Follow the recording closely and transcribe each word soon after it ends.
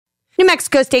New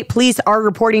Mexico State Police are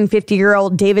reporting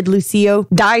 50-year-old David Lucio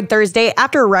died Thursday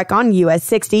after a wreck on US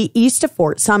 60 east of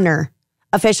Fort Sumner.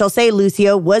 Officials say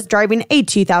Lucio was driving a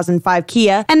 2005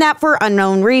 Kia and that for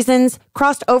unknown reasons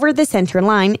crossed over the center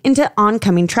line into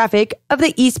oncoming traffic of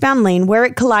the eastbound lane where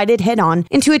it collided head-on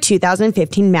into a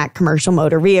 2015 Mack commercial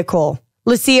motor vehicle.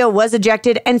 Lucio was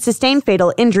ejected and sustained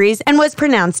fatal injuries and was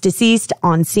pronounced deceased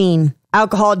on scene.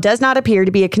 Alcohol does not appear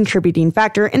to be a contributing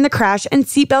factor in the crash and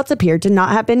seatbelts appear to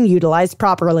not have been utilized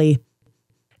properly.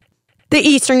 The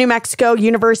Eastern New Mexico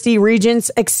University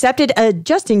Regents accepted a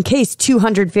just-in-case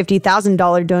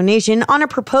 $250,000 donation on a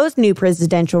proposed new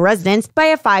presidential residence by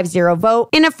a 5-0 vote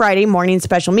in a Friday morning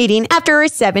special meeting after a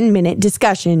 7-minute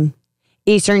discussion.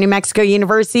 Eastern New Mexico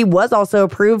University was also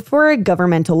approved for a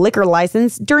governmental liquor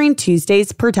license during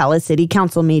Tuesday's Portales City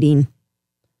Council meeting.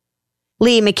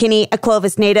 Lee McKinney, a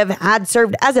Clovis native, had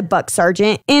served as a buck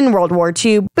sergeant in World War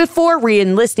II before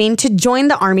re-enlisting to join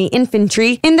the Army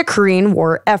Infantry in the Korean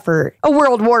War effort. A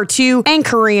World War II and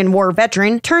Korean War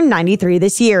veteran, turned 93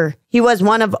 this year. He was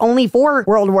one of only 4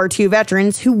 World War II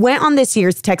veterans who went on this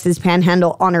year's Texas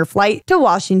Panhandle honor flight to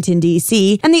Washington,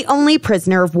 D.C., and the only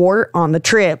prisoner of war on the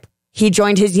trip. He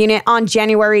joined his unit on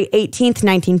January 18,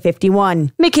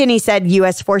 1951. McKinney said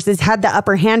U.S. forces had the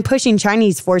upper hand, pushing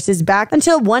Chinese forces back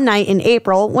until one night in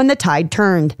April when the tide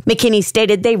turned. McKinney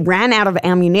stated they ran out of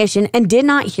ammunition and did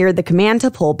not hear the command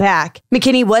to pull back.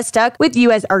 McKinney was stuck with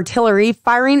U.S. artillery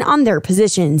firing on their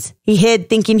positions. He hid,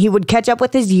 thinking he would catch up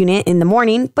with his unit in the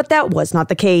morning, but that was not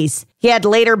the case. He had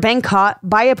later been caught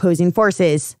by opposing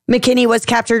forces. McKinney was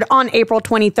captured on April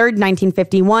 23,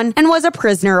 1951, and was a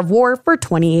prisoner of war for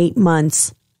 28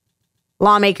 months.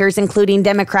 Lawmakers, including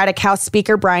Democratic House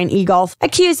Speaker Brian Egolf,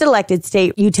 accused elected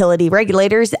state utility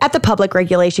regulators at the Public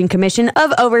Regulation Commission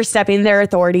of overstepping their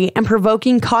authority and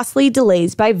provoking costly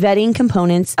delays by vetting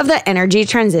components of the Energy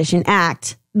Transition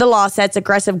Act. The law sets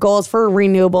aggressive goals for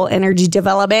renewable energy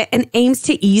development and aims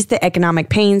to ease the economic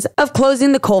pains of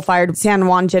closing the coal-fired San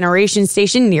Juan Generation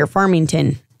Station near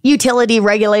Farmington. Utility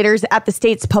regulators at the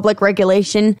state's Public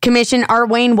Regulation Commission are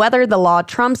weighing whether the law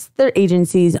trumps the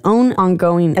agency's own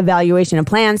ongoing evaluation of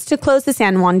plans to close the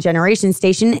San Juan Generation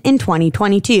Station in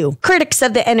 2022. Critics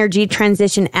of the Energy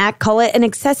Transition Act call it an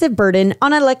excessive burden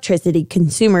on electricity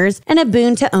consumers and a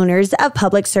boon to owners of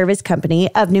Public Service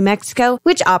Company of New Mexico,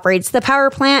 which operates the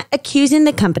power plant, accusing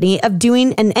the company of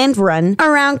doing an end run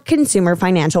around consumer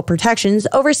financial protections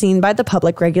overseen by the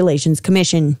Public Regulations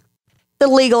Commission. The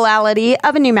legality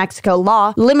of a New Mexico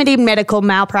law limiting medical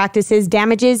malpractices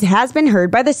damages has been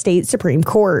heard by the state Supreme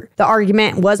Court. The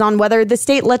argument was on whether the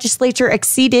state legislature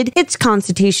exceeded its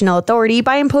constitutional authority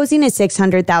by imposing a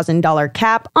 $600,000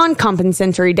 cap on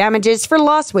compensatory damages for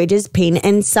lost wages, pain,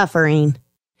 and suffering.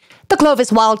 The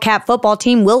Clovis Wildcat football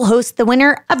team will host the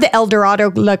winner of the El Dorado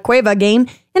La Cueva game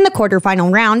in the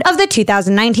quarterfinal round of the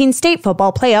 2019 state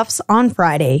football playoffs on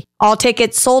Friday. All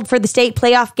tickets sold for the state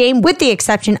playoff game, with the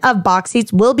exception of box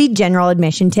seats, will be general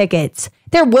admission tickets.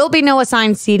 There will be no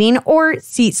assigned seating or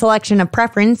seat selection of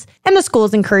preference, and the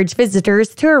schools encourage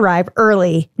visitors to arrive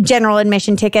early. General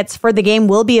admission tickets for the game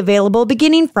will be available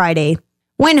beginning Friday.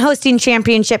 When hosting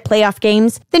championship playoff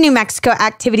games, the New Mexico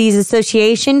Activities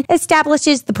Association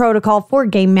establishes the protocol for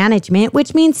game management,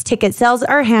 which means ticket sales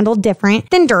are handled different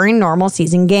than during normal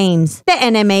season games. The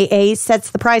NMAA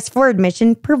sets the price for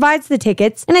admission, provides the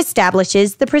tickets, and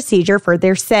establishes the procedure for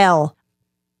their sale.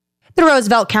 The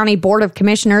Roosevelt County Board of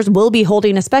Commissioners will be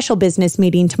holding a special business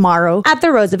meeting tomorrow at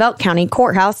the Roosevelt County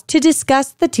Courthouse to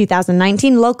discuss the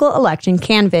 2019 local election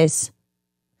canvass.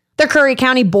 The Curry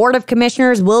County Board of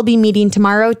Commissioners will be meeting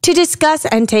tomorrow to discuss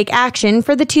and take action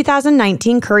for the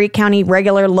 2019 Curry County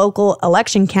regular local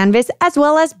election canvass, as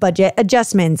well as budget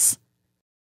adjustments.